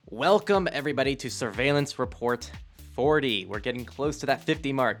Welcome, everybody, to Surveillance Report 40. We're getting close to that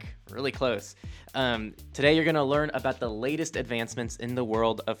 50 mark, really close. Today, you're going to learn about the latest advancements in the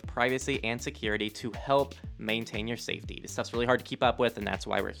world of privacy and security to help maintain your safety. This stuff's really hard to keep up with, and that's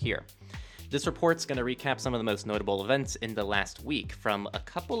why we're here. This report's going to recap some of the most notable events in the last week, from a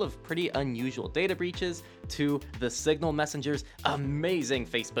couple of pretty unusual data breaches to the Signal Messenger's amazing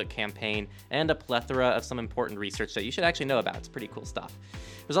Facebook campaign and a plethora of some important research that you should actually know about. It's pretty cool stuff.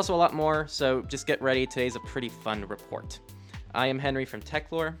 There's also a lot more, so just get ready. Today's a pretty fun report. I am Henry from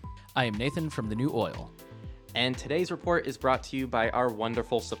TechLore. I am Nathan from The New Oil. And today's report is brought to you by our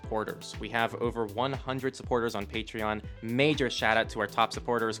wonderful supporters. We have over 100 supporters on Patreon. Major shout out to our top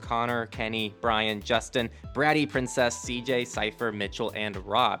supporters, Connor, Kenny, Brian, Justin, Braddy, Princess, CJ, Cypher, Mitchell, and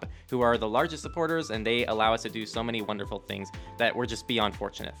Rob, who are the largest supporters, and they allow us to do so many wonderful things that we're just beyond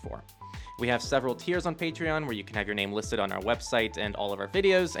fortunate for. We have several tiers on Patreon where you can have your name listed on our website and all of our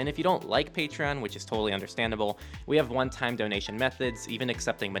videos. And if you don't like Patreon, which is totally understandable, we have one-time donation methods, even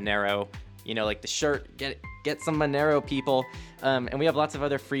accepting Monero. You know, like the shirt, get some Monero, people. And we have lots of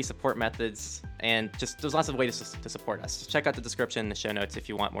other free support methods, and just there's lots of ways to support us. Check out the description in the show notes if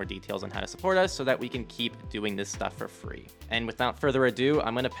you want more details on how to support us so that we can keep doing this stuff for free. And without further ado,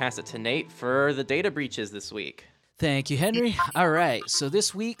 I'm going to pass it to Nate for the data breaches this week. Thank you, Henry. All right, so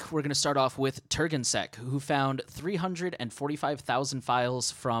this week we're going to start off with Turgansec, who found 345,000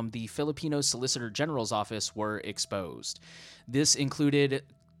 files from the Filipino Solicitor General's office were exposed. This included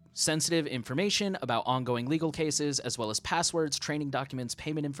sensitive information about ongoing legal cases, as well as passwords, training documents,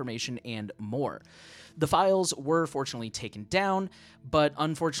 payment information, and more. The files were fortunately taken down, but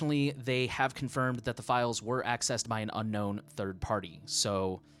unfortunately, they have confirmed that the files were accessed by an unknown third party.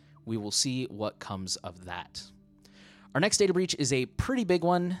 So we will see what comes of that. Our next data breach is a pretty big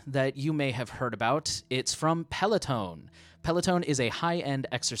one that you may have heard about. It's from Peloton. Peloton is a high-end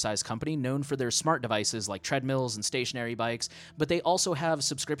exercise company known for their smart devices like treadmills and stationary bikes, but they also have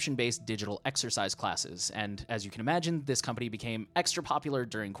subscription-based digital exercise classes. And as you can imagine, this company became extra popular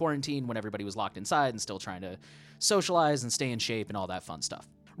during quarantine when everybody was locked inside and still trying to socialize and stay in shape and all that fun stuff.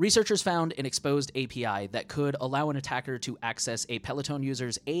 Researchers found an exposed API that could allow an attacker to access a Peloton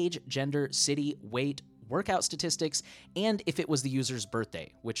user's age, gender, city, weight, workout statistics, and if it was the user's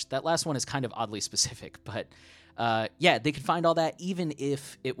birthday, which that last one is kind of oddly specific, but they could find all that even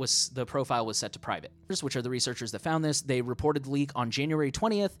if the profile was set to private. Which are the researchers that found this. They reported the leak on January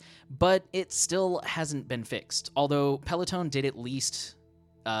 20th, but it still hasn't been fixed. Although Peloton did at least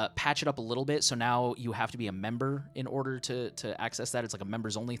patch it up a little bit, so now you have to be a member in order to access that. It's like a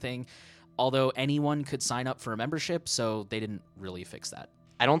members only thing. Although anyone could sign up for a membership, so they didn't really fix that.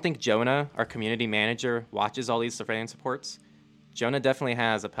 I don't think Jonah, our community manager, watches all these surveillance reports. Jonah definitely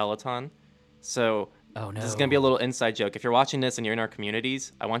has a Peloton. So This is going to be a little inside joke. If you're watching this and you're in our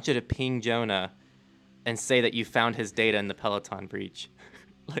communities, I want you to ping Jonah and say that you found his data in the Peloton breach.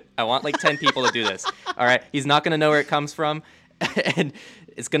 I want like 10 people to do this. All right. He's not going to know where it comes from. And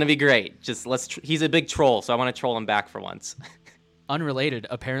it's going to be great. Just he's a big troll, so I want to troll him back for once. Unrelated,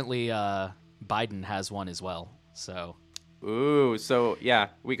 apparently Biden has one as well. So ooh, so yeah,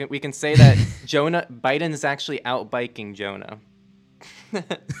 we can say that Biden is actually out biking Jonah.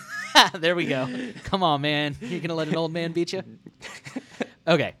 There we go. Come on, man. You're going to let an old man beat you?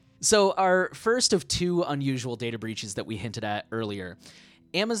 Okay. So our first of two unusual data breaches that we hinted at earlier.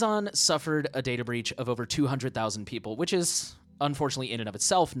 Amazon suffered a data breach of over 200,000 people, which is unfortunately in and of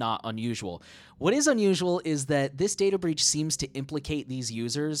itself not unusual. What is unusual is that this data breach seems to implicate these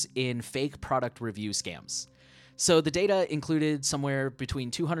users in fake product review scams. So the data included somewhere between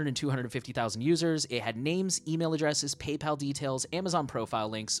 200 and 250,000 users. It had names, email addresses, PayPal details, Amazon profile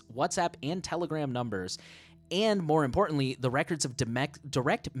links, WhatsApp and Telegram numbers, and more importantly, the records of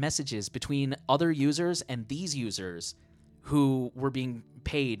direct messages between other users and these users who were being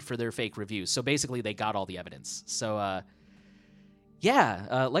paid for their fake reviews. So basically, they got all the evidence. So,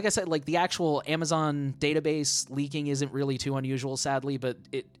 like I said, like the actual Amazon database leaking isn't really too unusual, sadly, but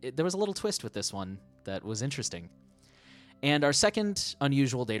there was a little twist with this one that was interesting. And our second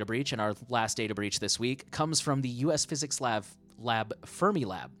unusual data breach, and our last data breach this week, comes from the U.S. physics lab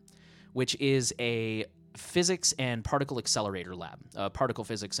Fermilab, which is a physics and particle accelerator lab, particle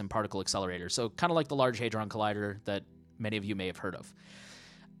physics and particle accelerator. So kind of like the Large Hadron Collider that many of you may have heard of.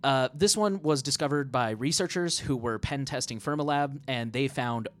 This one was discovered by researchers who were pen testing Fermilab, and they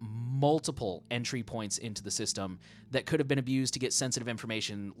found multiple entry points into the system that could have been abused to get sensitive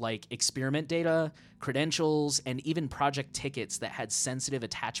information like experiment data, credentials, and even project tickets that had sensitive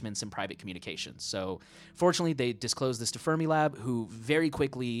attachments and private communications. So fortunately, they disclosed this to Fermilab, who very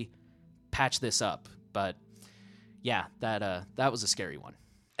quickly patched this up. But yeah, that was a scary one.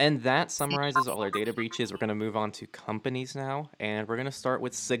 And that summarizes all our data breaches. We're going to move on to companies now, and we're going to start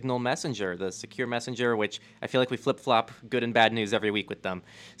with Signal Messenger, the secure messenger, which I feel like we flip-flop good and bad news every week with them.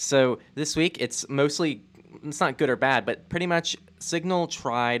 So this week, it's not good or bad, but pretty much Signal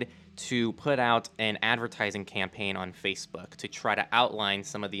tried to put out an advertising campaign on Facebook to try to outline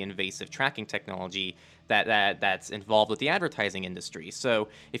some of the invasive tracking technology that's involved with the advertising industry. So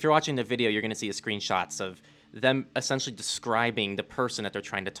if you're watching the video, you're going to see screenshots of them essentially describing the person that they're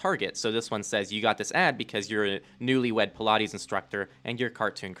trying to target. So this one says, you got this ad because you're a newlywed Pilates instructor and you're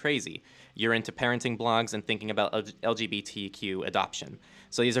cartoon crazy. You're into parenting blogs and thinking about LGBTQ adoption.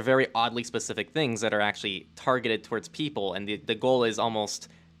 So these are very oddly specific things that are actually targeted towards people, and the goal is almost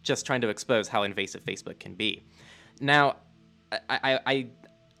just trying to expose how invasive Facebook can be. Now,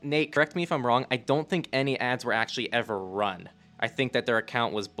 Nate, correct me if I'm wrong, I don't think any ads were actually ever run. I think that their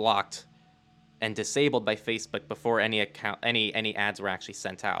account was blocked and disabled by Facebook before any ads were actually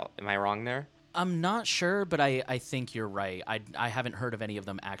sent out. Am I wrong there? I'm not sure, but I think you're right. I haven't heard of any of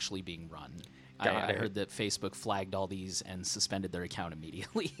them actually being run. I heard that Facebook flagged all these and suspended their account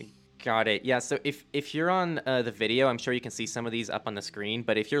immediately. Got it. Yeah, so if you're on the video, I'm sure you can see some of these up on the screen,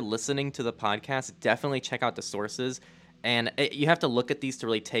 but if you're listening to the podcast, definitely check out the sources. And you have to look at these to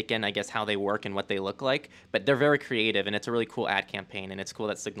really take in, I guess, how they work and what they look like. But they're very creative, and it's a really cool ad campaign, and it's cool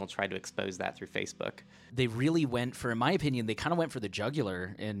that Signal tried to expose that through Facebook. They really went for, in my opinion, they kind of went for the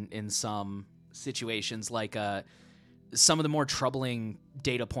jugular in some situations. Like some of the more troubling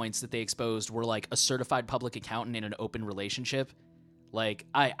data points that they exposed were like a certified public accountant in an open relationship. Like,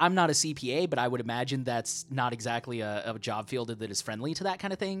 I'm not a CPA, but I would imagine that's not exactly a job field that is friendly to that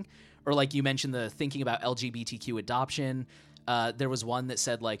kind of thing. Or like you mentioned, the thinking about LGBTQ adoption. There was one that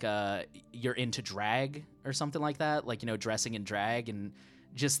said like you're into drag or something like that, like, you know, dressing in drag, and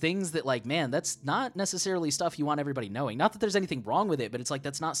just things that, like, man, that's not necessarily stuff you want everybody knowing. Not that there's anything wrong with it, but it's like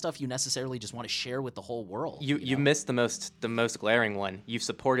that's not stuff you necessarily just want to share with the whole world. You missed the most glaring one. You've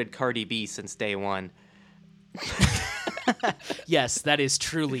supported Cardi B since day one. Yes, that is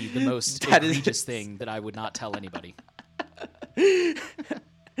truly the most egregious thing that I would not tell anybody.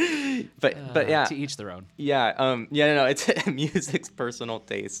 But yeah, to each their own. Yeah, no, it's music's personal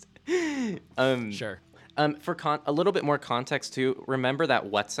taste. Sure. For a little bit more context too, remember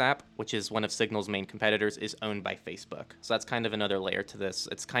that WhatsApp, which is one of Signal's main competitors, is owned by Facebook. So that's kind of another layer to this.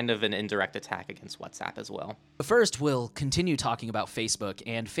 It's kind of an indirect attack against WhatsApp as well. But first, we'll continue talking about Facebook,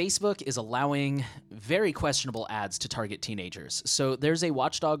 and Facebook is allowing very questionable ads to target teenagers. So there's a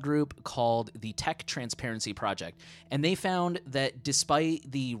watchdog group called the Tech Transparency Project, and they found that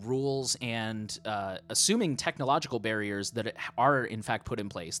despite the rules and assuming technological barriers that are in fact put in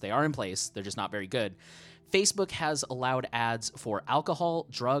place, they are in place, they're just not very good. Facebook has allowed ads for alcohol,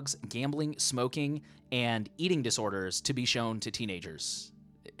 drugs, gambling, smoking, and eating disorders to be shown to teenagers.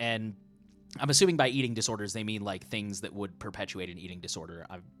 And I'm assuming by eating disorders, they mean like things that would perpetuate an eating disorder.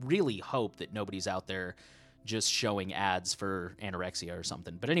 I really hope that nobody's out there just showing ads for anorexia or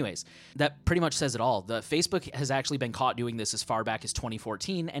something. But anyways, that pretty much says it all. The Facebook has actually been caught doing this as far back as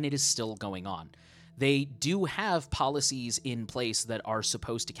 2014, and it is still going on. They do have policies in place that are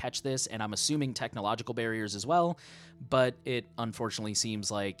supposed to catch this, and I'm assuming technological barriers as well, but it unfortunately seems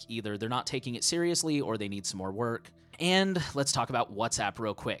like either they're not taking it seriously or they need some more work. And let's talk about WhatsApp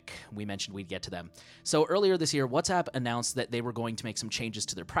real quick. We mentioned we'd get to them. So earlier this year, WhatsApp announced that they were going to make some changes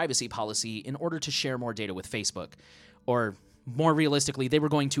to their privacy policy in order to share more data with Facebook. Or more realistically, they were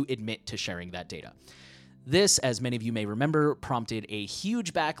going to admit to sharing that data. This, as many of you may remember, prompted a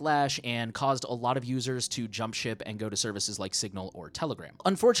huge backlash and caused a lot of users to jump ship and go to services like Signal or Telegram.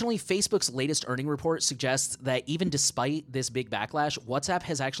 Unfortunately, Facebook's latest earning report suggests that even despite this big backlash, WhatsApp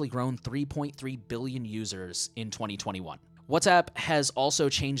has actually grown 3.3 billion users in 2021. WhatsApp has also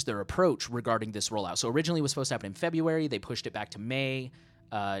changed their approach regarding this rollout. So originally it was supposed to happen in February. They pushed it back to May.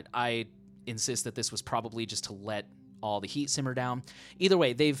 I insist that this was probably just to let all the heat simmer down. Either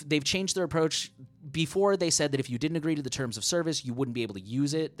way, they've changed their approach. Before, they said that if you didn't agree to the terms of service, you wouldn't be able to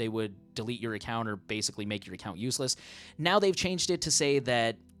use it. They would delete your account or basically make your account useless. Now they've changed it to say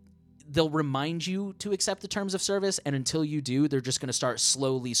that they'll remind you to accept the terms of service, and until you do, they're just going to start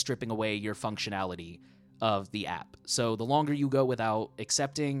slowly stripping away your functionality of the app. So the longer you go without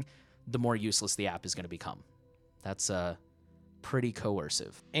accepting, the more useless the app is going to become. That's pretty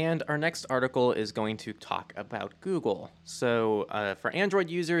coercive. And our next article is going to talk about Google. So for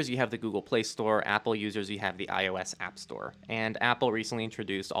Android users, you have the Google Play Store. Apple users, you have the iOS App Store. And Apple recently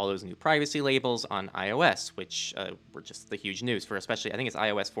introduced all those new privacy labels on iOS, which were just the huge news for especially, I think it's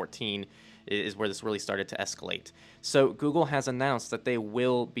iOS 14 is where this really started to escalate. So Google has announced that they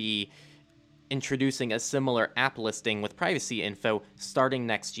will be introducing a similar app listing with privacy info starting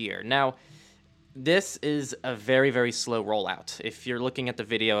next year. Now, this is a very, very slow rollout. If you're looking at the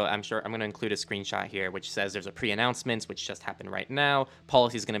video, I'm going to include a screenshot here, which says there's a pre-announcement, which just happened right now.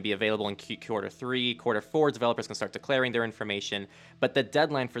 Policy is going to be available in quarter 3. Quarter 4, developers can start declaring their information. But the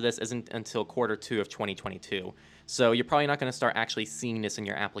deadline for this isn't until quarter 2 of 2022. So you're probably not going to start actually seeing this in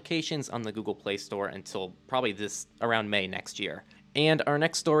your applications on the Google Play Store until probably around May next year. And our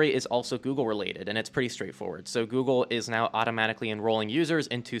next story is also Google related, and it's pretty straightforward. So Google is now automatically enrolling users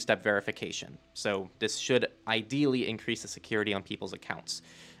in two-step verification. So this should ideally increase the security on people's accounts.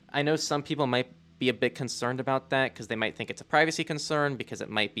 I know some people might be a bit concerned about that because they might think it's a privacy concern because it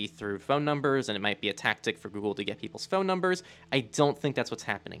might be through phone numbers and it might be a tactic for Google to get people's phone numbers. I don't think that's what's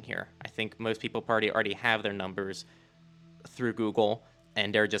happening here. I think most people already have their numbers through Google,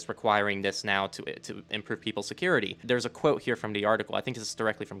 and they're just requiring this now to improve people's security. There's a quote here from the article. I think this is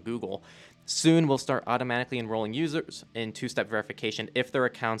directly from Google. Soon we'll start automatically enrolling users in two-step verification if their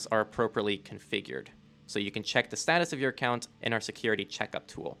accounts are appropriately configured. So you can check the status of your account in our security checkup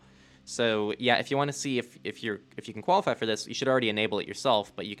tool. So yeah, if you want to see if you can qualify for this, you should already enable it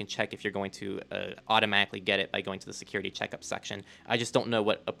yourself, but you can check if you're going to automatically get it by going to the security checkup section. I just don't know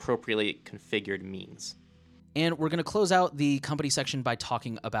what appropriately configured means. And we're going to close out the company section by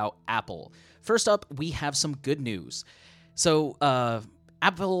talking about Apple. First up, we have some good news. So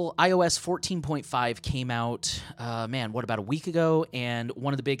Apple iOS 14.5 came out, about a week ago? And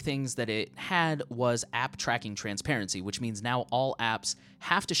one of the big things that it had was app tracking transparency, which means now all apps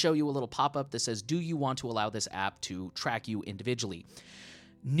have to show you a little pop-up that says, do you want to allow this app to track you individually?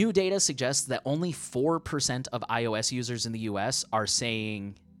 New data suggests that only 4% of iOS users in the US are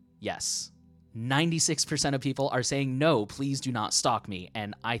saying yes. 96% of people are saying, no, please do not stalk me.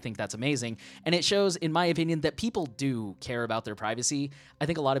 And I think that's amazing. And it shows, in my opinion, that people do care about their privacy. I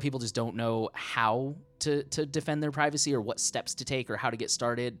think a lot of people just don't know how to defend their privacy or what steps to take or how to get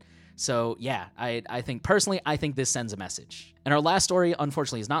started. So yeah, I think personally, I think this sends a message. And our last story,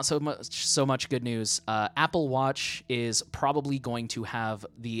 unfortunately, is not so much good news. Apple Watch is probably going to have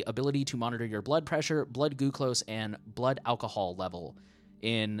the ability to monitor your blood pressure, blood glucose, and blood alcohol level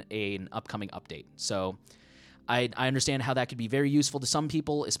in an upcoming update. So I understand how that could be very useful to some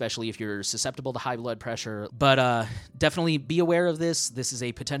people, especially if you're susceptible to high blood pressure. But definitely be aware of this. This is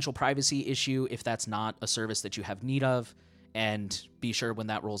a potential privacy issue if that's not a service that you have need of. And be sure when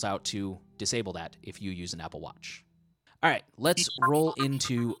that rolls out to disable that if you use an Apple Watch. All right, let's roll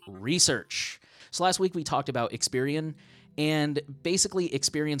into research. So last week we talked about Experian. And basically,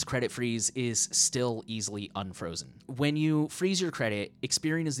 Experian's credit freeze is still easily unfrozen. When you freeze your credit,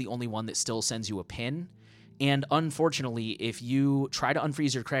 Experian is the only one that still sends you a PIN. And unfortunately, if you try to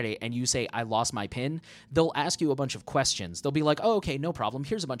unfreeze your credit and you say, I lost my PIN, they'll ask you a bunch of questions. They'll be like, oh, okay, no problem.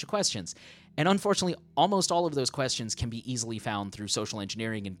 Here's a bunch of questions. And unfortunately, almost all of those questions can be easily found through social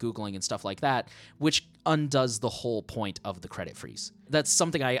engineering and Googling and stuff like that, which undoes the whole point of the credit freeze. That's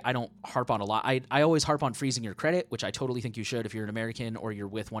something I don't harp on a lot. I always harp on freezing your credit, which I totally think you should if you're an American or you're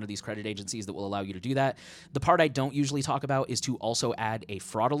with one of these credit agencies that will allow you to do that. The part I don't usually talk about is to also add a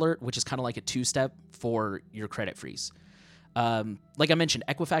fraud alert, which is kind of like a two-step for your credit freeze. Like I mentioned,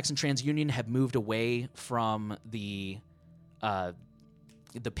 Equifax and TransUnion have moved away from the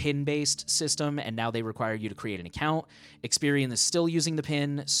PIN-based system, and now they require you to create an account. Experian is still using the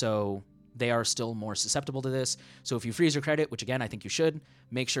PIN, so they are still more susceptible to this. So if you freeze your credit, which again I think you should,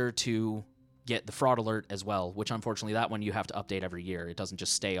 make sure to get the fraud alert as well, which unfortunately that one you have to update every year. It doesn't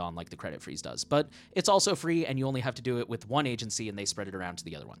just stay on like the credit freeze does. But it's also free, and you only have to do it with one agency, and they spread it around to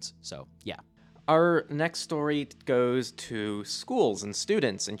the other ones. So yeah. Our next story goes to schools and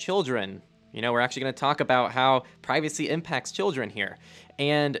students and children. You know, we're actually going to talk about how privacy impacts children here.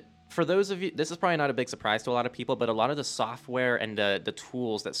 And for those of you, this is probably not a big surprise to a lot of people, but a lot of the software and the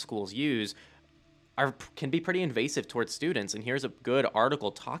tools that schools use can be pretty invasive towards students. And here's a good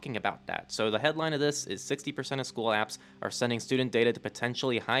article talking about that. So the headline of this is 60% of school apps are sending student data to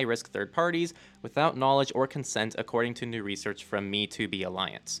potentially high-risk third parties without knowledge or consent, according to new research from Me2B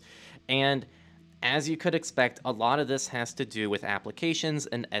Alliance. And as you could expect, a lot of this has to do with applications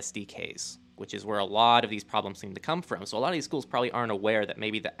and SDKs, which is where a lot of these problems seem to come from. So a lot of these schools probably aren't aware that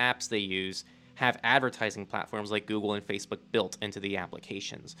maybe the apps they use have advertising platforms like Google and Facebook built into the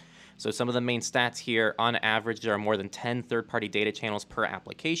applications. So some of the main stats here, on average, there are more than 10 third-party data channels per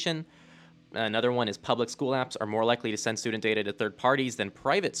application. Another one is public school apps are more likely to send student data to third parties than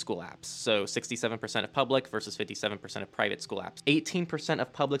private school apps. So 67% of public versus 57% of private school apps. 18%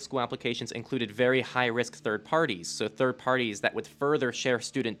 of public school applications included very high-risk third parties. So third parties that would further share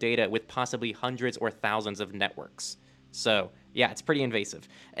student data with possibly hundreds or thousands of networks. So yeah, it's pretty invasive.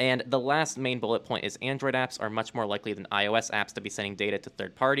 And the last main bullet point is Android apps are much more likely than iOS apps to be sending data to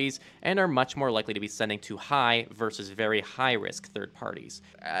third parties and are much more likely to be sending to high versus very high risk third parties.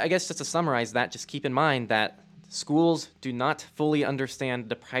 I guess just to summarize that, just keep in mind that schools do not fully understand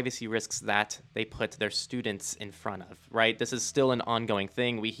the privacy risks that they put their students in front of, right? This is still an ongoing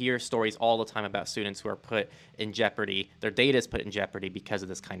thing. We hear stories all the time about students who are put in jeopardy. Their data is put in jeopardy because of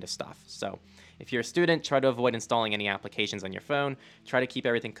this kind of stuff. So if you're a student, try to avoid installing any applications on your phone. Try to keep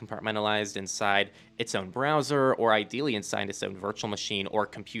everything compartmentalized inside its own browser or ideally inside its own virtual machine or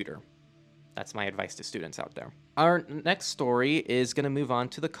computer. That's my advice to students out there. Our next story is going to move on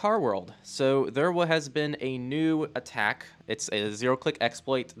to the car world. So there has been a new attack. It's a zero-click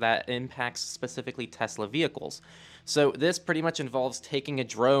exploit that impacts specifically Tesla vehicles. So this pretty much involves taking a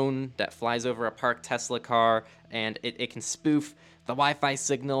drone that flies over a parked Tesla car, and it can spoof the Wi-Fi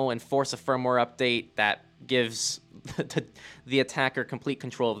signal and force a firmware update that gives the attacker complete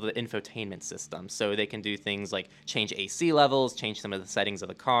control of the infotainment system. So they can do things like change AC levels, change some of the settings of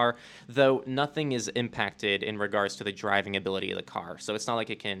the car, though nothing is impacted in regards to the driving ability of the car. So it's not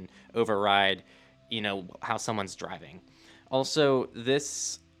like it can override, how someone's driving. Also,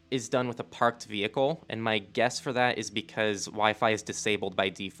 this is done with a parked vehicle, and my guess for that is because Wi-Fi is disabled by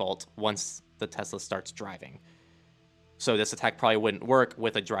default once the Tesla starts driving. So this attack probably wouldn't work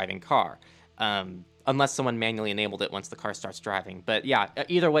with a driving car, unless someone manually enabled it once the car starts driving. But yeah,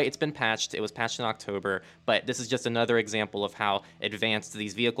 either way, it's been patched. It was patched in October, but this is just another example of how advanced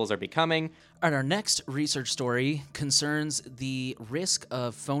these vehicles are becoming. And our next research story concerns the risk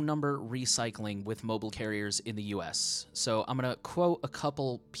of phone number recycling with mobile carriers in the US. So I'm going to quote a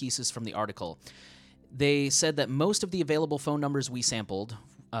couple pieces from the article. They said that most of the available phone numbers we sampled,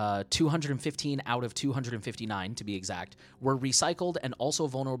 215 out of 259 to be exact, were recycled and also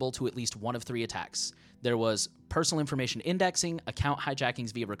vulnerable to at least one of three attacks. There was personal information indexing, account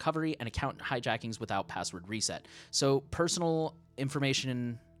hijackings via recovery, and account hijackings without password reset. So personally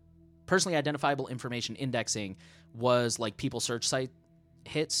identifiable information indexing was like people search site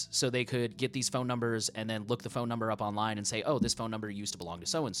hits, so they could get these phone numbers and then look the phone number up online and say, oh, this phone number used to belong to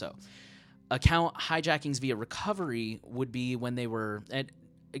so-and-so. Account hijackings via recovery would be when they were...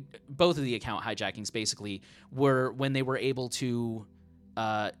 both of the account hijackings basically were when they were able to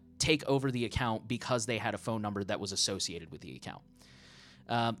take over the account because they had a phone number that was associated with the account.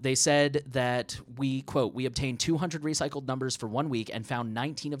 They said that we, quote, we obtained 200 recycled numbers for 1 week and found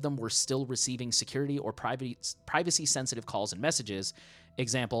 19 of them were still receiving security or privacy-sensitive calls and messages.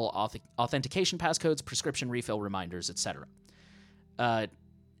 Example, authentication passcodes, prescription refill reminders, etc.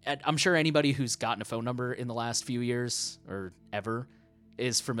 I'm sure anybody who's gotten a phone number in the last few years or ever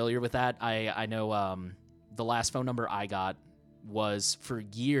is familiar with that. I know the last phone number I got was for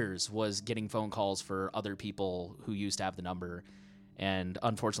years was getting phone calls for other people who used to have the number, and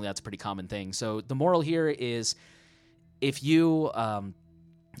unfortunately that's a pretty common thing. So the moral here is if you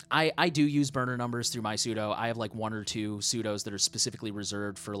I do use burner numbers through my sudo. I have like one or two sudos that are specifically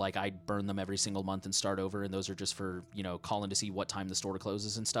reserved for like I burn them every single month and start over, and those are just for calling to see what time the store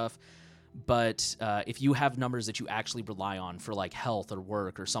closes and stuff. But if you have numbers that you actually rely on for like health or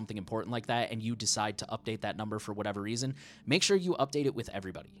work or something important like that, and you decide to update that number for whatever reason, make sure you update it with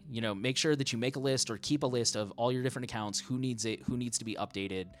everybody. Make sure that you make a list or keep a list of all your different accounts, who needs it, who needs to be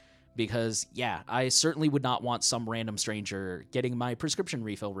updated. Because, yeah, I certainly would not want some random stranger getting my prescription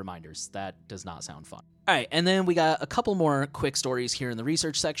refill reminders. That does not sound fun. All right, and then we got a couple more quick stories here in the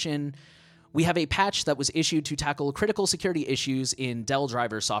research section. We have a patch that was issued to tackle critical security issues in Dell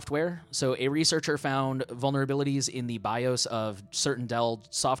driver software. So a researcher found vulnerabilities in the BIOS of certain Dell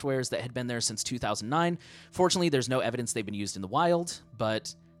softwares that had been there since 2009. Fortunately, there's no evidence they've been used in the wild,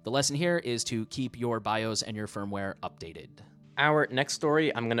 but the lesson here is to keep your BIOS and your firmware updated. Our next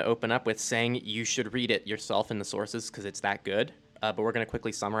story, I'm going to open up with saying you should read it yourself in the sources because it's that good. But we're going to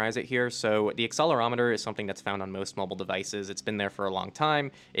quickly summarize it here. So the accelerometer is something that's found on most mobile devices. It's been there for a long time.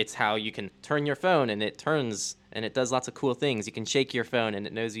 It's how you can turn your phone and it turns and it does lots of cool things. You can shake your phone and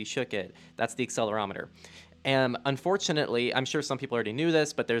it knows you shook it. That's the accelerometer. And unfortunately, I'm sure some people already knew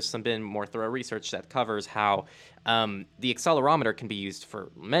this, but there's been more thorough research that covers how the accelerometer can be used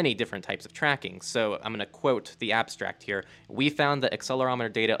for many different types of tracking. So I'm going to quote the abstract here. We found that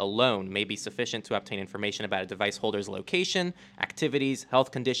accelerometer data alone may be sufficient to obtain information about a device holder's location, activities,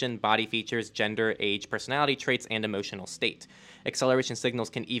 health condition, body features, gender, age, personality traits, and emotional state. Acceleration signals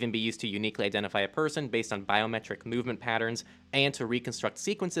can even be used to uniquely identify a person based on biometric movement patterns and to reconstruct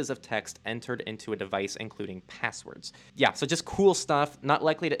sequences of text entered into a device, including passwords. Yeah, so just cool stuff, not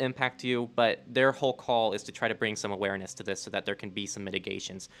likely to impact you, but their whole call is to try to bring some awareness to this so that there can be some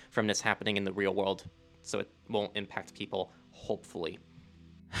mitigations from this happening in the real world so it won't impact people, hopefully.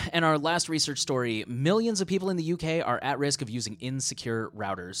 And our last research story, millions of people in the UK are at risk of using insecure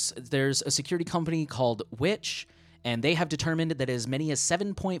routers. There's a security company called Which, and they have determined that as many as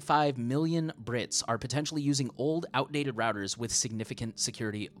 7.5 million Brits are potentially using old, outdated routers with significant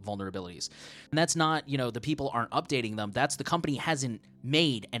security vulnerabilities. And that's not, the people aren't updating them. That's the company hasn't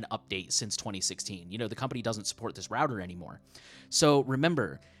made an update since 2016. The company doesn't support this router anymore. So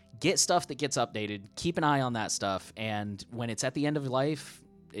remember, get stuff that gets updated, keep an eye on that stuff, and when it's at the end of life,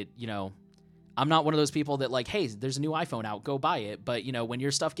 I'm not one of those people that like, hey, there's a new iPhone out, go buy it. But, when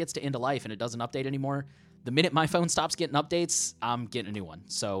your stuff gets to end of life and it doesn't update anymore, the minute my phone stops getting updates, I'm getting a new one.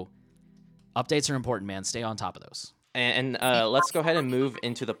 So updates are important, man. Stay on top of those. And let's go ahead and move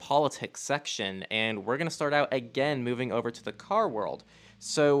into the politics section. And we're going to start out again moving over to the car world.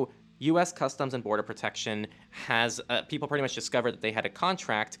 So U.S. Customs and Border Protection has people pretty much discovered that they had a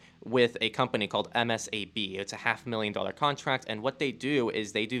contract with a company called MSAB. It's a $500,000 contract, and what they do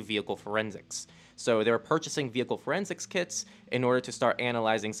is they do vehicle forensics. So they're purchasing vehicle forensics kits in order to start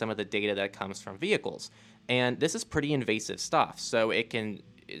analyzing some of the data that comes from vehicles. And this is pretty invasive stuff. So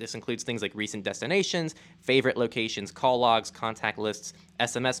this includes things like recent destinations, favorite locations, call logs, contact lists,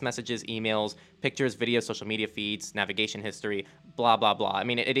 SMS messages, emails, pictures, videos, social media feeds, navigation history, blah, blah, blah. I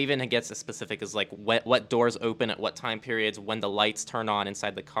mean, it even gets as specific as like what doors open at what time periods, when the lights turn on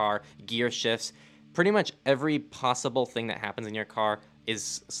inside the car, gear shifts. Pretty much every possible thing that happens in your car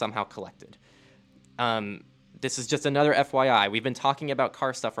is somehow collected. This is just another FYI. We've been talking about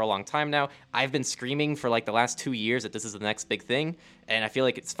car stuff for a long time now. I've been screaming for like the last 2 years that this is the next big thing, and I feel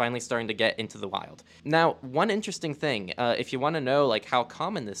like it's finally starting to get into the wild. Now, one interesting thing, if you want to know like how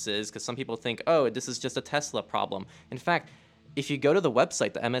common this is, because some people think, oh, this is just a Tesla problem. In fact, if you go to the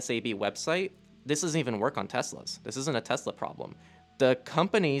website, the MSAB website, this doesn't even work on Teslas. This isn't a Tesla problem. The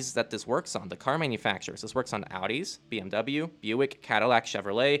companies that this works on, the car manufacturers, this works on Audis, BMW, Buick, Cadillac,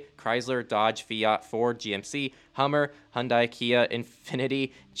 Chevrolet, Chrysler, Dodge, Fiat, Ford, GMC, Hummer, Hyundai, Kia,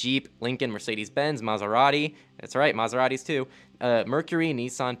 Infiniti, Jeep, Lincoln, Mercedes-Benz, Maserati. That's right, Maseratis too. Mercury,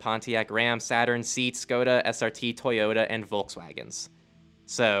 Nissan, Pontiac, Ram, Saturn, Seat, Skoda, SRT, Toyota, and Volkswagens.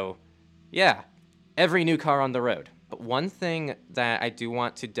 So, yeah, every new car on the road. But one thing that I do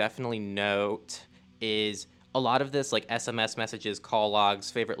want to definitely note is a lot of this, like SMS messages, call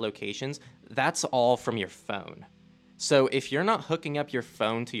logs, favorite locations, that's all from your phone. So if you're not hooking up your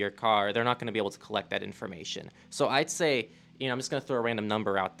phone to your car, they're not going to be able to collect that information. So I'd say, I'm just going to throw a random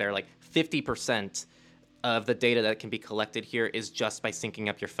number out there, like 50% of the data that can be collected here is just by syncing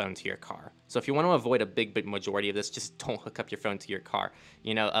up your phone to your car. So if you want to avoid a big majority of this, just don't hook up your phone to your car.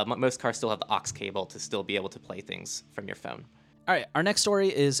 Most cars still have the aux cable to still be able to play things from your phone. All right, our next story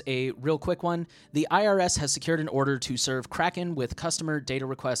is a real quick one. The IRS has secured an order to serve Kraken with customer data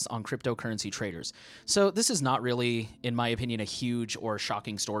requests on cryptocurrency traders. So this is not really, in my opinion, a huge or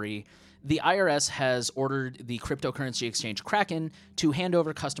shocking story. The IRS has ordered the cryptocurrency exchange Kraken to hand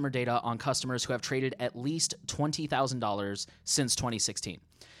over customer data on customers who have traded at least $20,000 since 2016.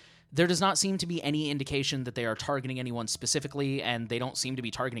 There does not seem to be any indication that they are targeting anyone specifically, and they don't seem to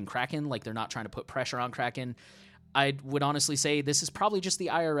be targeting Kraken, like they're not trying to put pressure on Kraken. I would honestly say this is probably just the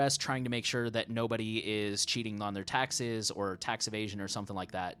IRS trying to make sure that nobody is cheating on their taxes or tax evasion or something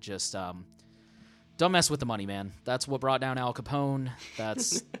like that. Just don't mess with the money, man. That's what brought down Al Capone.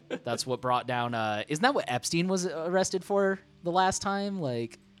 That's what brought down. Isn't that what Epstein was arrested for the last time?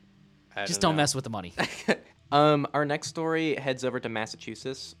 Like, just don't mess with the money. Our next story heads over to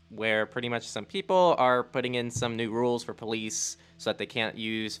Massachusetts, where pretty much some people are putting in some new rules for police so that they can't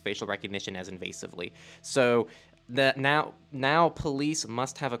use facial recognition as invasively. So that now police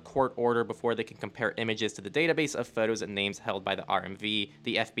must have a court order before they can compare images to the database of photos and names held by the RMV,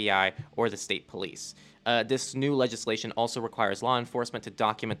 the FBI, or the state police. This new legislation also requires law enforcement to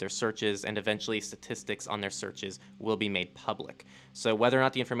document their searches, and eventually statistics on their searches will be made public. So whether or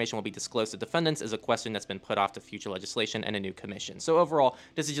not the information will be disclosed to defendants is a question that's been put off to future legislation and a new commission. So overall,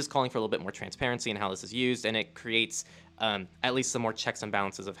 this is just calling for a little bit more transparency in how this is used, and it creates at least some more checks and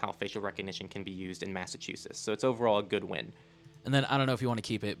balances of how facial recognition can be used in Massachusetts. So it's overall a good win. And then I don't know if you want to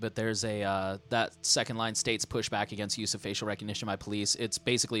keep it, but there's that second line states pushback against use of facial recognition by police. It's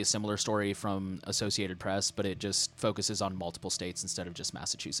basically a similar story from Associated Press, but it just focuses on multiple states instead of just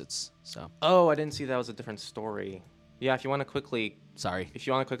Massachusetts. So. Oh, I didn't see that was a different story. Yeah, if you want to quickly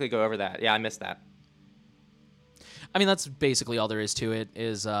go over that. Yeah, I missed that. I mean, that's basically all there is to it.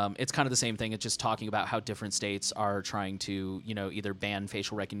 Is it's kind of the same thing. It's just talking about how different states are trying to, either ban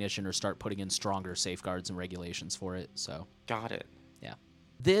facial recognition or start putting in stronger safeguards and regulations for it. So got it. Yeah.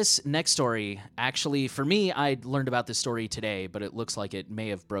 This next story, actually, for me, I learned about this story today, but it looks like it may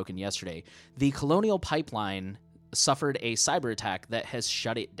have broken yesterday. The Colonial Pipeline suffered a cyber attack that has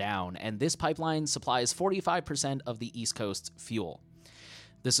shut it down, and this pipeline supplies 45% of the East Coast's fuel.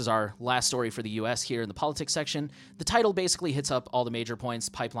 This is our last story for the U.S. here in the politics section. The title basically hits up all the major points.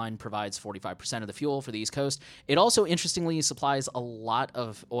 Pipeline provides 45% of the fuel for the East Coast. It also, interestingly, supplies a lot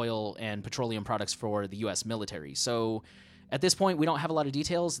of oil and petroleum products for the U.S. military. So at this point, we don't have a lot of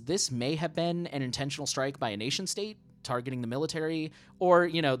details. This may have been an intentional strike by a nation state targeting the military, or,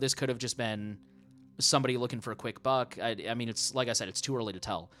 this could have just been somebody looking for a quick buck. I mean, it's like I said, it's too early to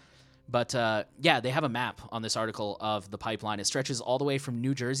tell. But they have a map on this article of the pipeline. It stretches all the way from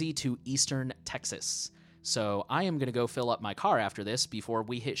New Jersey to eastern Texas. So I am going to go fill up my car after this before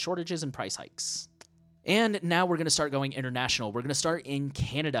we hit shortages and price hikes. And now we're going to start going international. We're going to start in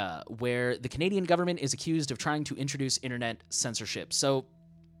Canada, where the Canadian government is accused of trying to introduce internet censorship. So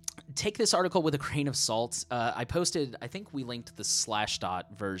take this article with a grain of salt. I think we linked the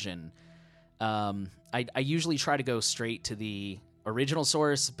Slashdot version. I usually try to go straight to the original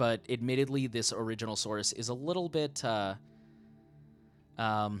source, but admittedly, this original source is a little bit,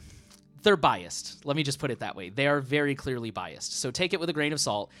 they're biased. Let me just put it that way. They are very clearly biased. So take it with a grain of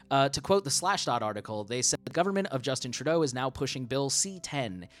salt. To quote the Slashdot article, they said the government of Justin Trudeau is now pushing Bill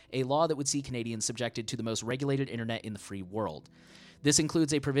C-10, a law that would see Canadians subjected to the most regulated internet in the free world. This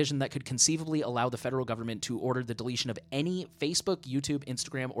includes a provision that could conceivably allow the federal government to order the deletion of any Facebook, YouTube,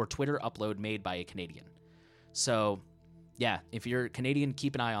 Instagram, or Twitter upload made by a Canadian. So, yeah, if you're Canadian,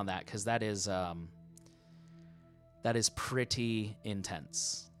 keep an eye on that, because that is pretty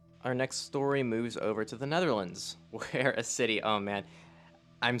intense. Our next story moves over to the Netherlands, where a city, oh man,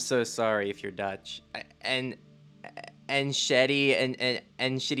 I'm so sorry if you're Dutch, and shitty,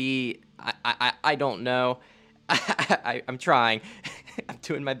 and shitty, I don't know, I'm trying, I'm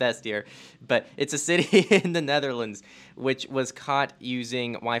doing my best here, but it's a city in the Netherlands which was caught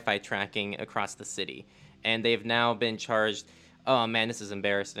using Wi-Fi tracking across the city, and they've now been charged, oh man, this is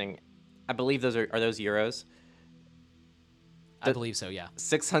embarrassing, I believe those are those euros? I believe so, yeah.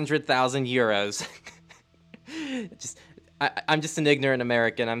 600,000 euros. I'm just an ignorant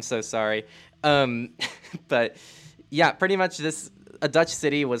American. I'm so sorry. But yeah, pretty much a Dutch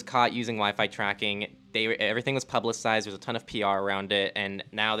city was caught using Wi-Fi tracking. Everything was publicized. There's a ton of PR around it, and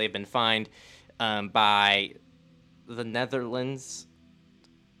now they've been fined by the Netherlands.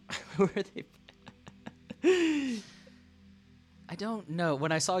 Who are they? I don't know.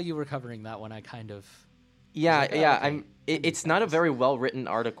 When I saw you were covering that one, I kind of... Yeah, like, yeah. okay. It's not a very well written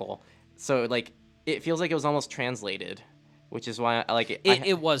article, so like it feels like it was almost translated, which is why I like it.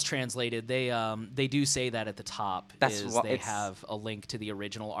 It was translated. They do say that at the top. They have a link to the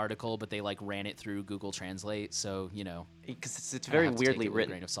original article, but they like ran it through Google Translate, so because it's very weirdly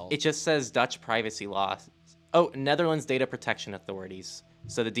written. Grain of salt. It just says Dutch privacy law. Oh, Netherlands Data Protection Authorities.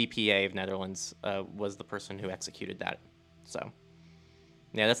 So the DPA of Netherlands was the person who executed that. So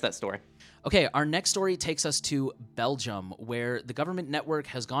yeah, that's that story. Okay, our next story takes us to Belgium, where the government network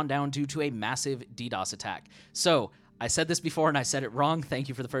has gone down due to a massive DDoS attack. So, I said this before and I said it wrong. Thank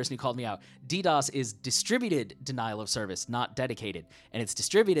you for the person who called me out. DDoS is distributed denial of service, not dedicated. And it's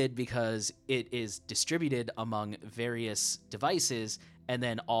distributed because it is distributed among various devices and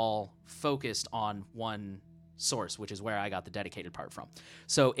then all focused on one source, which is where I got the dedicated part from.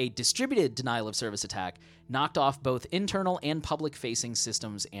 So a distributed denial of service attack knocked off both internal and public-facing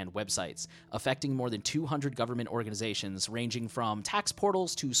systems and websites, affecting more than 200 government organizations ranging from tax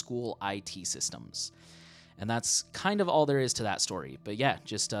portals to school IT systems. And that's kind of all there is to that story. But yeah,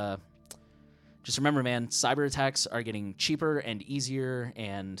 just remember, man, cyber attacks are getting cheaper and easier,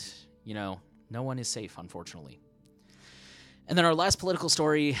 and, no one is safe, unfortunately. And then our last political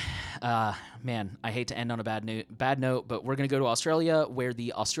story, man, I hate to end on a bad note, but we're going to go to Australia, where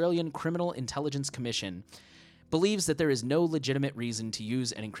the Australian Criminal Intelligence Commission believes that there is no legitimate reason to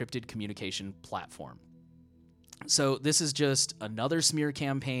use an encrypted communication platform. So this is just another smear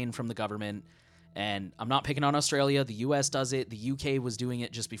campaign from the government, and I'm not picking on Australia. The US does it. The UK was doing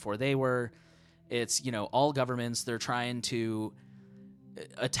it just before they were. It's, all governments, they're trying to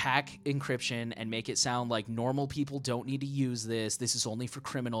attack encryption and make it sound like normal people don't need to use this. This is only for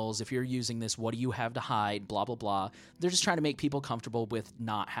criminals. If you're using this, what do you have to hide? Blah, blah, blah. They're just trying to make people comfortable with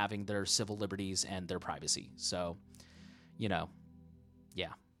not having their civil liberties and their privacy. So, yeah.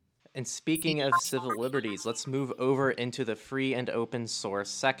 And speaking of civil liberties, let's move over into the free and open source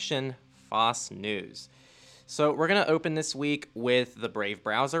section, FOSS News. So we're going to open this week with the Brave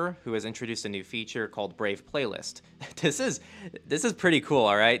browser, who has introduced a new feature called Brave Playlist. This is pretty cool,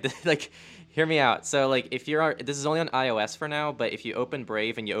 all right? Like, Hear me out. So, like, if you're this is only on iOS for now, but if you open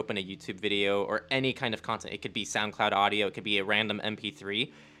Brave and you open a YouTube video or any kind of content, it could be SoundCloud audio, it could be a random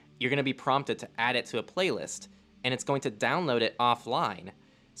MP3, you're going to be prompted to add it to a playlist, and it's going to download it offline.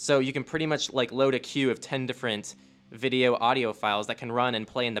 So you can pretty much like load a queue of 10 different video audio files that can run and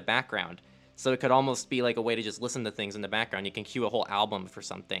play in the background. So it could almost be like a way to just listen to things in the background. You can queue a whole album for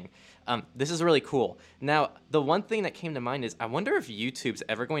something. This is really cool. Now, the one thing that came to mind is I wonder if YouTube's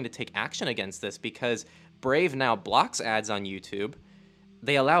ever going to take action against this, because Brave now blocks ads on YouTube.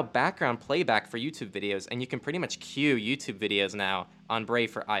 They allow background playback for YouTube videos, and you can pretty much queue YouTube videos now on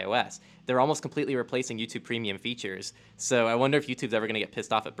Brave for iOS. They're almost completely replacing YouTube Premium features. So I wonder if YouTube's ever going to get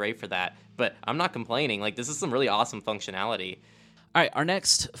pissed off at Brave for that. But I'm not complaining. Like, this is some really awesome functionality. All right, our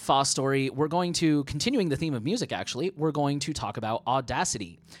next FOSS story, we're going to, continuing the theme of music actually, we're going to talk about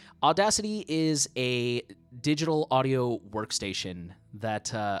Audacity. Audacity is a digital audio workstation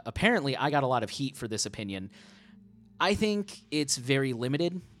that apparently I got a lot of heat for this opinion. I think it's very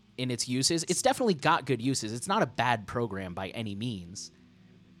limited in its uses. It's definitely got good uses. It's not a bad program by any means,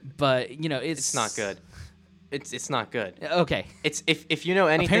 but you know, it's not good. It's not good. Okay. It's if you know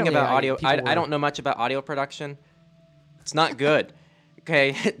anything Apparently, about audio, I don't know much about audio production. It's not good.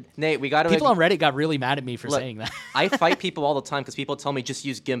 Okay, Nate, we got to... People on Reddit got really mad at me for saying that. I fight people all the time because people tell me just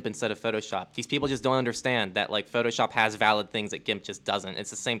use GIMP instead of Photoshop. These people just don't understand that like Photoshop has valid things that GIMP just doesn't.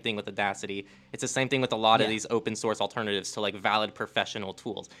 It's the same thing with Audacity. It's the same thing with a lot of these open source alternatives to like valid professional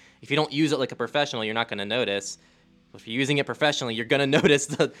tools. If you don't use it like a professional, you're not going to notice. If you're using it professionally, you're going to notice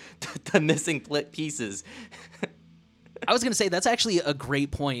the missing pieces. I was going to say that's actually a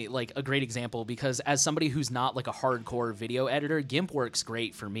great point, like a great example, because as somebody who's not like a hardcore video editor, GIMP works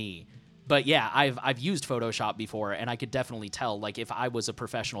great for me. But yeah, I've used Photoshop before, and I could definitely tell, like, if I was a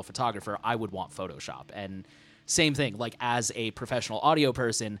professional photographer, I would want Photoshop. And same thing, like, as a professional audio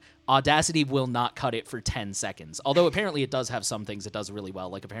person, Audacity will not cut it for 10 seconds. Although apparently it does have some things it does really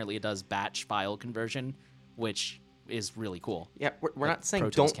well. Like, apparently it does batch file conversion, which is really cool. Yeah, we're not saying Pro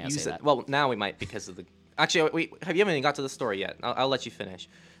Tools don't use it. Well, now we might because of the... Actually, we haven't even got to the story yet. I'll let you finish.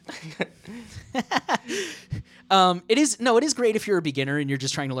 It is great if you're a beginner and you're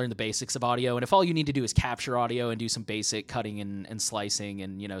just trying to learn the basics of audio. And if all you need to do is capture audio and do some basic cutting and slicing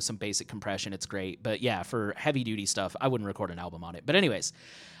and, you know, some basic compression, it's great. But yeah, for heavy duty stuff, I wouldn't record an album on it. But anyways,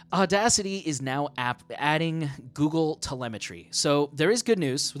 Audacity is now adding Google telemetry. So there is good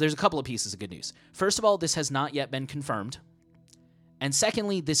news. There's a couple of pieces of good news. First of all, this has not yet been confirmed. And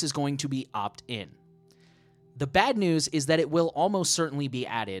secondly, this is going to be opt-in. The bad news is that it will almost certainly be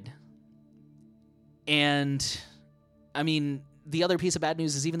added. And, I mean, the other piece of bad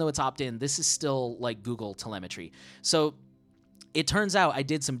news is even though it's opt-in, this is still like Google telemetry. So it turns out I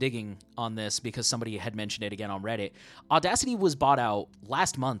did some digging on this because somebody had mentioned it again on Reddit. Audacity was bought out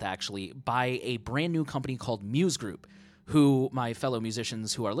last month, actually, by a brand new company called Muse Group, who my fellow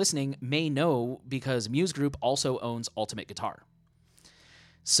musicians who are listening may know because Muse Group also owns Ultimate Guitar.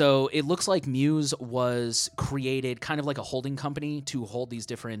 So it looks like Muse was created kind of like a holding company to hold these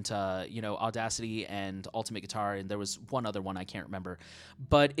different, Audacity and Ultimate Guitar, and there was one other one I can't remember.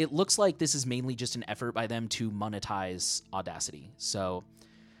 But it looks like this is mainly just an effort by them to monetize Audacity. So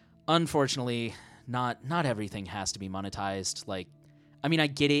unfortunately, not everything has to be monetized. Like, I mean, I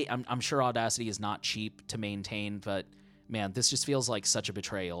get it. I'm sure Audacity is not cheap to maintain, but man, this just feels like such a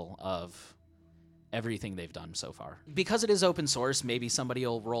betrayal of everything they've done so far. Because it is open source, maybe somebody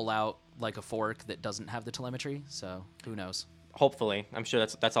will roll out like a fork that doesn't have the telemetry, so who knows. Hopefully. I'm sure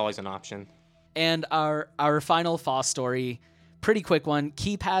that's always an option. And our final FOSS story, pretty quick one,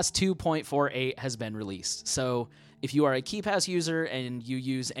 KeePass 2.48 has been released. So if you are a KeePass user and you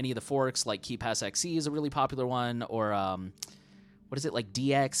use any of the forks, like KeePass XE is a really popular one, or what is it, like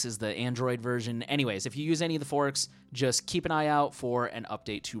DX is the Android version. Anyways, if you use any of the forks, just keep an eye out for an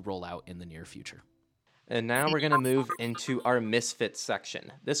update to roll out in the near future. And now we're going to move into our Misfits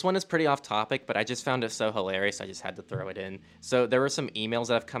section. This one is pretty off topic, but I just found it so hilarious, I just had to throw it in. So there were some emails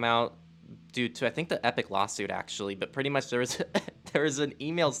that have come out due to, I think, the Epic lawsuit, actually. But pretty much there was an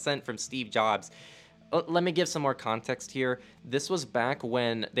email sent from Steve Jobs. Let me give some more context here. This was back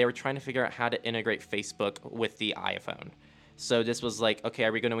when they were trying to figure out how to integrate Facebook with the iPhone. So this was like, okay,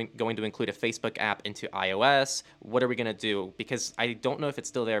 are we going to include a Facebook app into iOS? What are we going to do? Because I don't know if it's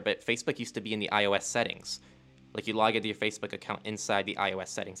still there, but Facebook used to be in the iOS settings. Like, you log into your Facebook account inside the iOS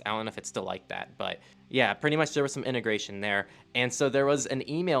settings. I don't know if it's still like that, but yeah, pretty much there was some integration there. And so there was an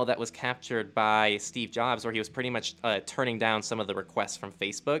email that was captured by Steve Jobs where he was pretty much turning down some of the requests from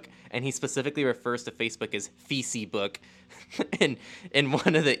Facebook. And he specifically refers to Facebook as Facebook in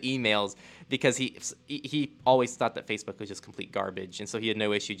one of the emails because he always thought that Facebook was just complete garbage. And so he had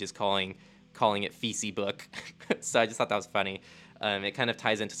no issue just calling calling it Feces Book. So I just thought that was funny. It kind of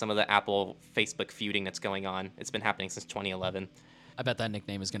ties into some of the Apple Facebook feuding that's going on. It's been happening since 2011. I bet that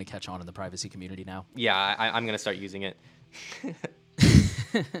nickname is going to catch on in the privacy community now. Yeah, I'm going to start using it.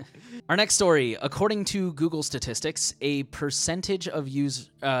 Our next story, according to Google statistics, as a percentage of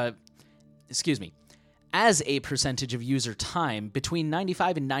user time, between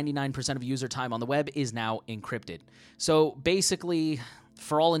 95 and 99% of user time on the web is now encrypted. So basically,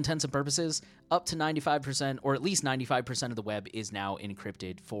 for all intents and purposes, up to 95%, or at least 95% of the web is now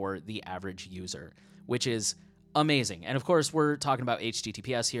encrypted for the average user, which is amazing. And of course, we're talking about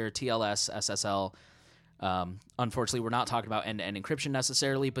HTTPS here, TLS, SSL. Unfortunately, we're not talking about end-to-end encryption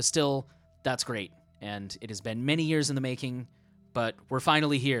necessarily, but still, that's great. And it has been many years in the making, but we're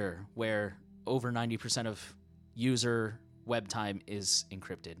finally here where over 90% of user web time is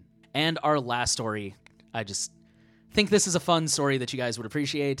encrypted. And our last story, I just think this is a fun story that you guys would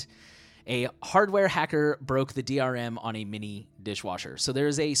appreciate. A hardware hacker broke the DRM on a mini dishwasher. So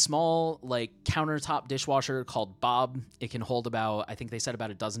there's a small, countertop dishwasher called Bob. It can hold about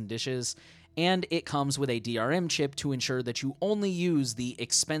a dozen dishes. And it comes with a DRM chip to ensure that you only use the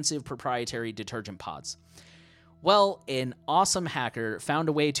expensive proprietary detergent pods. Well, an awesome hacker found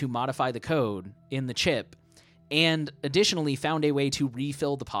a way to modify the code in the chip, and additionally found a way to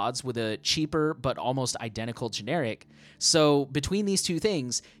refill the pods with a cheaper but almost identical generic. So between these two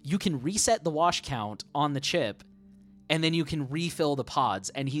things, you can reset the wash count on the chip, and then you can refill the pods.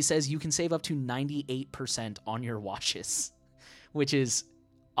 And he says you can save up to 98% on your washes, which is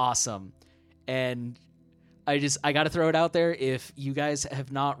awesome. And I got to throw it out there. If you guys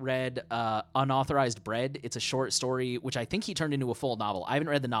have not read Unauthorized Bread, it's a short story, which I think he turned into a full novel. I haven't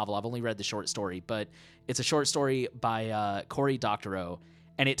read the novel. I've only read the short story, but it's a short story by Cory Doctorow,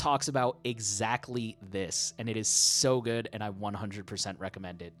 and it talks about exactly this, and it is so good, and I 100%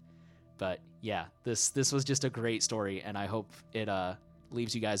 recommend it. But yeah, this was just a great story, and I hope it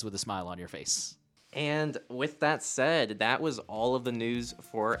leaves you guys with a smile on your face. And with that said, that was all of the news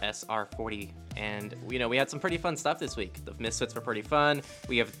for SR40. And, we had some pretty fun stuff this week. The Misfits were pretty fun.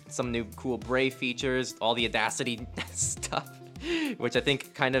 We have some new cool Brave features, all the Audacity stuff, which I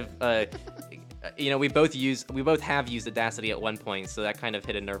think kind of, we both have used Audacity at one point, so that kind of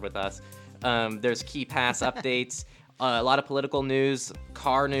hit a nerve with us. There's KeyPass updates, a lot of political news,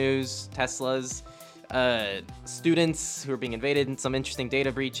 car news, Teslas, students who are being invaded, and some interesting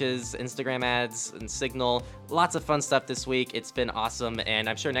data breaches, Instagram ads, and Signal. Lots of fun stuff this week. It's been awesome, and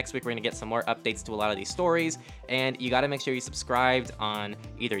I'm sure next week we're going to get some more updates to a lot of these stories. And you got to make sure you subscribed on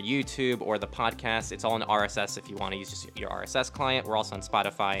either YouTube or the podcast. It's all in RSS if you want to use just your RSS client. We're also on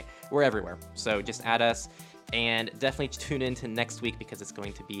Spotify. We're everywhere. So just add us, and definitely tune in to next week because it's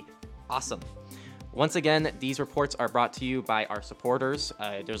going to be awesome. Once again, these reports are brought to you by our supporters.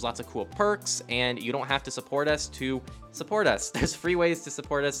 There's lots of cool perks, and you don't have to support us to support us. There's free ways to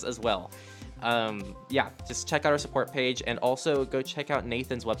support us as well. Just check out our support page, and also go check out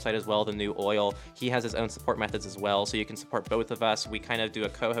Nathan's website as well, The New Oil. He has his own support methods as well, so you can support both of us. We kind of do a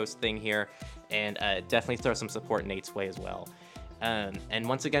co-host thing here, and definitely throw some support Nate's way as well. And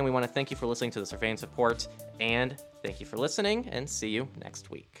once again, we want to thank you for listening to the Surveillance Report, and thank you for listening, and see you next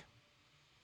week.